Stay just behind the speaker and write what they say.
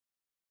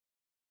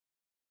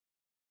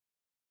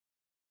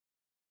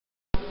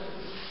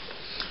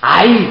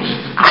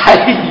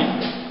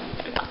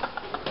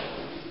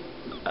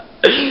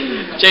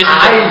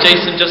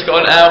Jason just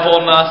got an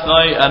Airhorn last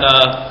night, and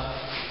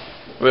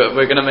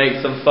we're gonna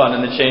make some fun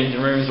in the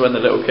changing rooms when the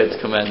little kids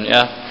come in.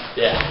 Yeah.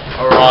 Yeah.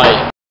 All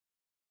right.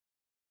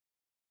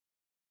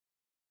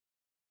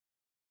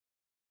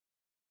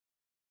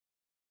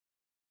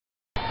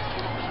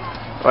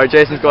 Alright,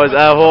 Jason's got his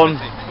Airhorn.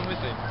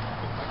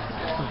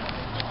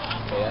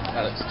 Yeah,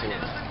 Alex too.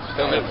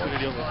 Film it.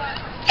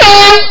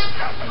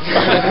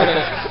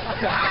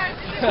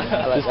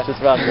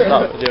 just round the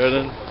start video,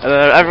 and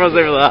then everyone's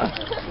over there.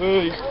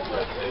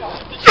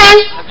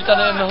 Have you done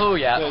it in the hall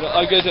yet? No,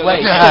 I'll go do it.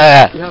 Wait, you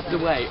have to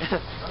wait.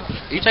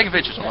 Are you taking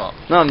pictures or not?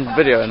 No, I'm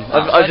videoing.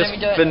 I've just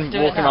been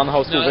walking around the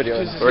whole school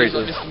videoing for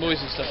ages. This noise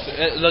and stuff.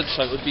 At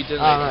lunchtime would be dinner.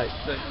 Right.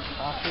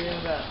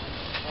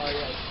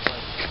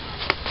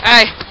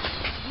 Hey!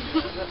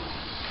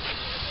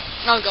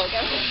 Oh, go.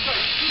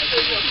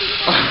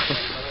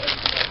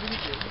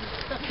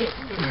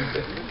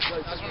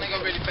 That's when they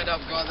got really fed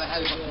up, got the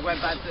helicopter,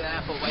 went back to the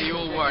airport where you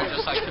all were,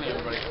 just like killing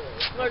everybody.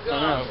 I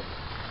know.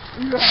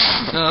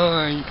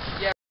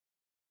 Yeah.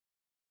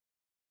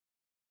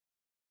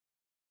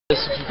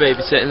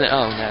 Babysitting it.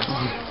 Oh no.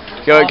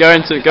 Go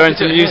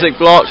into music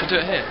block. Should we do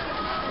it here?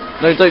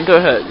 No, don't do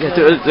it here. Yeah,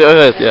 do it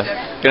here.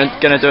 Yeah.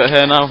 Gonna do it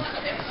here now.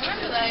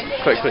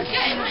 Quickly.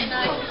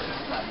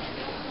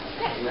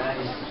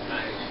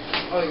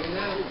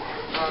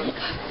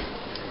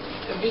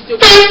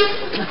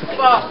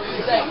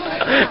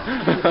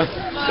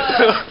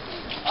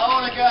 I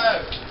wanna go.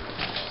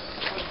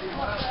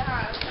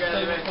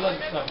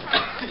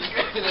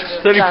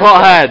 Silly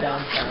pothead.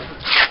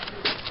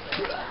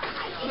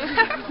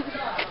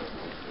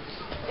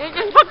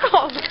 Fuck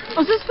off.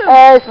 What's this for?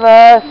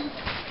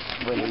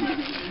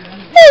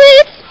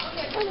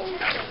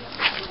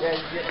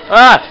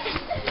 Ah!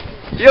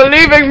 You're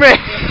leaving me!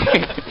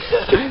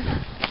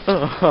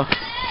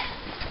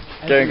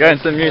 Go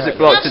into the music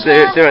block to do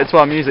it to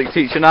our music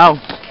teacher now.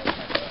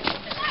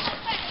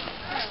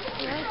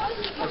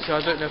 Actually,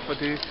 I don't know if I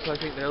do, because I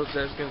think they're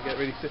going to get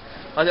really sick.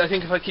 I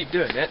think if I keep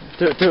doing it...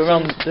 Do it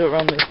around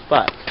the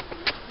back.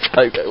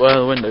 Like where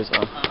the windows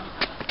are.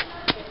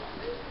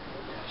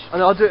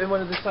 And I'll do it in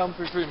one of the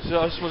soundproof rooms, so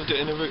I just want to do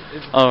it in a room.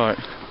 Alright.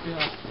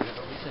 Yeah.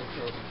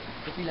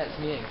 If he lets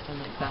me in, because I'm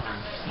like down.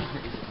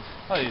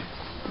 Oh,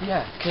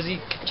 yeah, because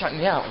he chucked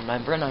me out,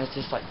 remember, and I was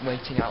just like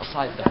waiting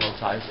outside the whole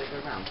time.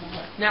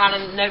 No,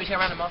 Alan, nobody's going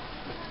around him off.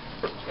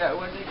 yeah,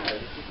 when they go.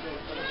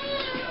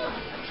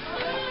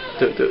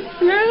 Do it.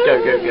 No. Go.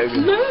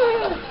 No.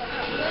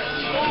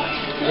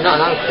 You're not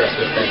allowed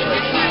Christmas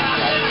decorations.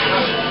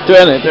 Do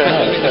it.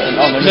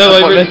 Oh, no,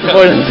 I really can't.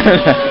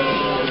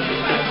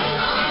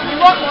 You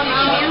want one,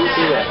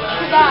 do you? Yeah.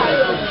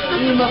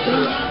 You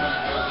muffin.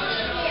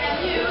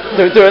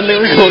 Do it in the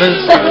recording.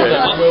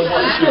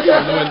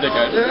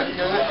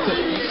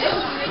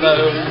 No,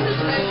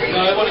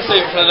 I want to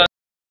save it for